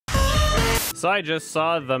So I just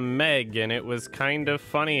saw The Meg, and it was kind of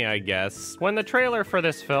funny, I guess. When the trailer for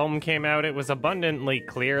this film came out, it was abundantly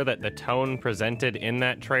clear that the tone presented in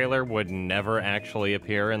that trailer would never actually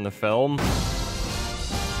appear in the film.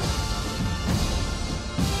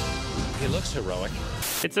 He looks heroic.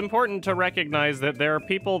 It's important to recognize that there are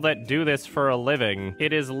people that do this for a living.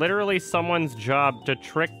 It is literally someone's job to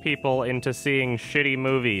trick people into seeing shitty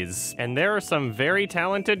movies. And there are some very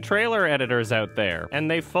talented trailer editors out there,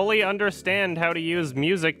 and they fully understand how to use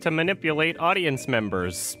music to manipulate audience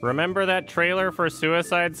members. Remember that trailer for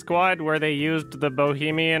Suicide Squad where they used the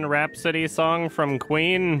Bohemian Rhapsody song from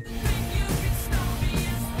Queen?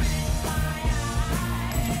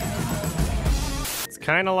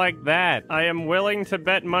 Kinda like that. I am willing to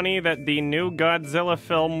bet money that the new Godzilla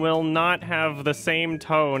film will not have the same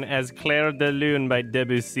tone as Clair de Lune by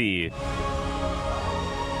Debussy.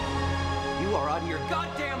 You are out of your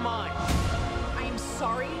goddamn mind! I am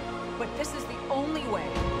sorry, but this is the only way.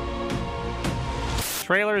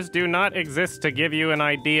 Trailers do not exist to give you an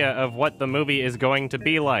idea of what the movie is going to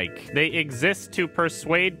be like. They exist to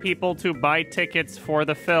persuade people to buy tickets for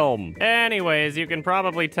the film. Anyways, you can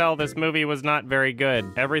probably tell this movie was not very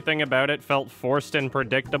good. Everything about it felt forced and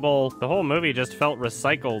predictable. The whole movie just felt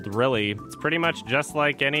recycled, really. It's pretty much just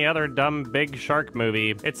like any other dumb big shark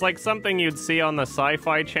movie. It's like something you'd see on the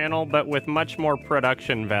Sci-Fi Channel, but with much more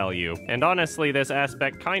production value. And honestly, this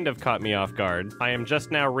aspect kind of caught me off guard. I am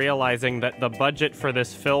just now realizing that the budget for this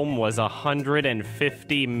film was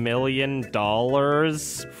 $150 million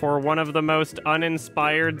for one of the most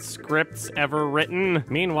uninspired scripts ever written.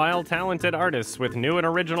 Meanwhile, talented artists with new and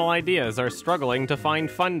original ideas are struggling to find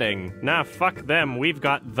funding. Nah, fuck them, we've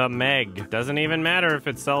got The Meg. Doesn't even matter if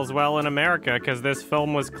it sells well in America, because this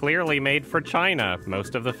film was clearly made for China.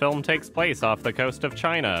 Most of the film takes place off the coast of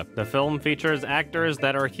China. The film features actors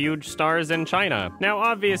that are huge stars in China. Now,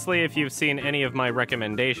 obviously, if you've seen any of my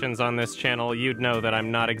recommendations on this channel, you'd know that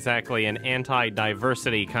I'm not exactly an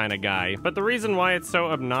anti-diversity kind of guy, but the reason why it's so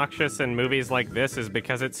obnoxious in movies like this is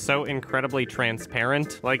because it's so incredibly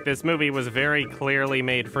transparent. Like, this movie was very clearly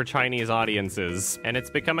made for Chinese audiences, and it's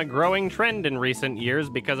become a growing trend in recent years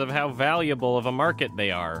because of how valuable of a market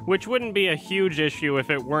they are, which wouldn't be a huge issue if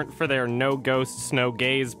it weren't for their no ghosts, no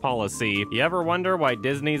gays policy. You ever wonder why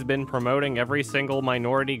Disney's been promoting every single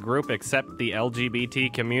minority group except the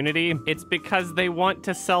LGBT community? It's because they want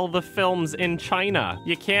to sell the films in China.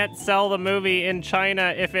 You can't sell the movie in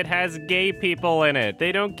China if it has gay people in it.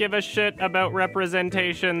 They don't give a shit about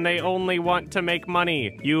representation, they only want to make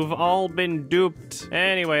money. You've all been duped.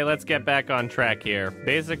 Anyway, let's get back on track here.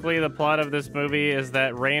 Basically, the plot of this movie is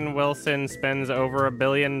that Rainn Wilson spends over $1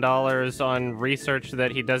 billion on research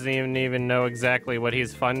that he doesn't even know exactly what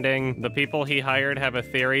he's funding. The people he hired have a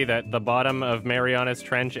theory that the bottom of Marianas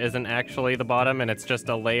Trench isn't actually the bottom, and it's just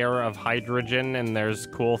a layer of hydrogen, and there's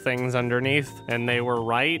cool things underneath. And they were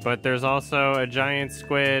right, but there's also a giant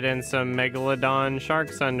squid and some megalodon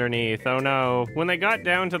sharks underneath. Oh no. When they got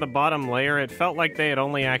down to the bottom layer, it felt like they had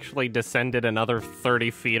only actually descended another 30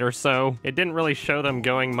 feet or so. It didn't really show them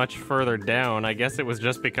going much further down. I guess it was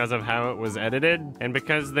just because of how it was edited. And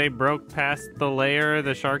because they broke past the layer,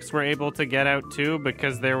 the sharks were able to get out too,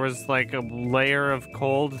 because there was like a layer of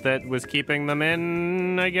cold that was keeping them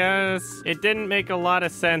in, I guess. It didn't make a lot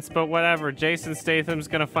of sense, but whatever. Jason Statham's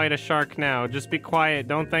gonna fight a shark now. Just be quiet,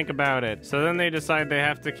 don't think about it. So then they decide they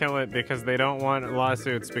have to kill it because they don't want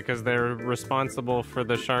lawsuits, because they're responsible for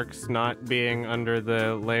the sharks not being under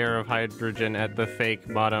the layer of hydrogen at the fake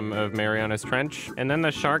bottom of Marianas Trench. And then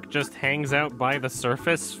the shark just hangs out by the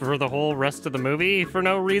surface for the whole rest of the movie for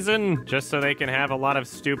no reason, just so they can have a lot of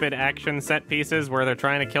stupid action set pieces where they're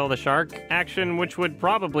trying to kill the shark. Action which would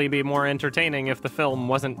probably be more entertaining if the film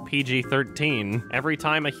wasn't PG-13. Every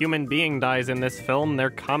time a human being dies in this film, they're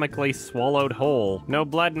comically swallowed whole. No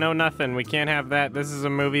blood, no nothing. We can't have that. This is a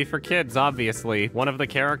movie for kids, obviously. One of the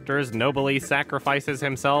characters nobly sacrifices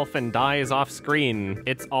himself and dies off screen.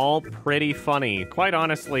 It's all pretty funny. Quite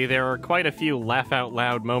honestly, there are quite a few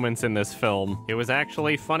laugh-out-loud moments in this film. It was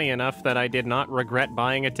actually funny enough that I did not regret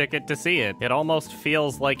buying a ticket to see it. It almost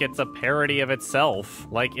feels like it's a parody of itself.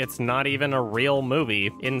 Like it's not even a real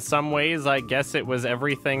movie. In some ways, I guess it was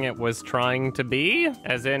everything it was trying to be.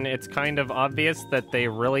 As in, it's kind of obvious that they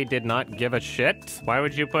really did not give a shit shit? Why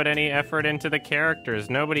would you put any effort into the characters?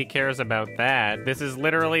 Nobody cares about that. This is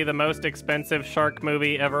literally the most expensive shark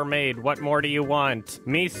movie ever made. What more do you want?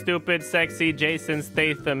 Me stupid, sexy Jason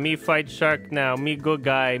Statham. Me fight shark now. Me good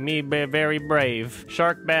guy. Me very brave.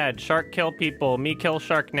 Shark bad. Shark kill people. Me kill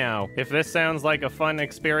shark now. If this sounds like a fun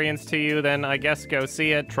experience to you, then I guess go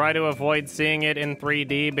see it. Try to avoid seeing it in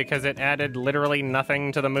 3D because it added literally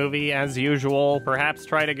nothing to the movie as usual. Perhaps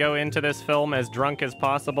try to go into this film as drunk as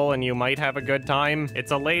possible and you might have a good time.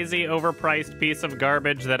 It's a lazy, overpriced piece of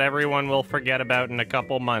garbage that everyone will forget about in a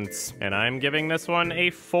couple months. And I'm giving this one a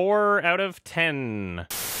 4 out of 10.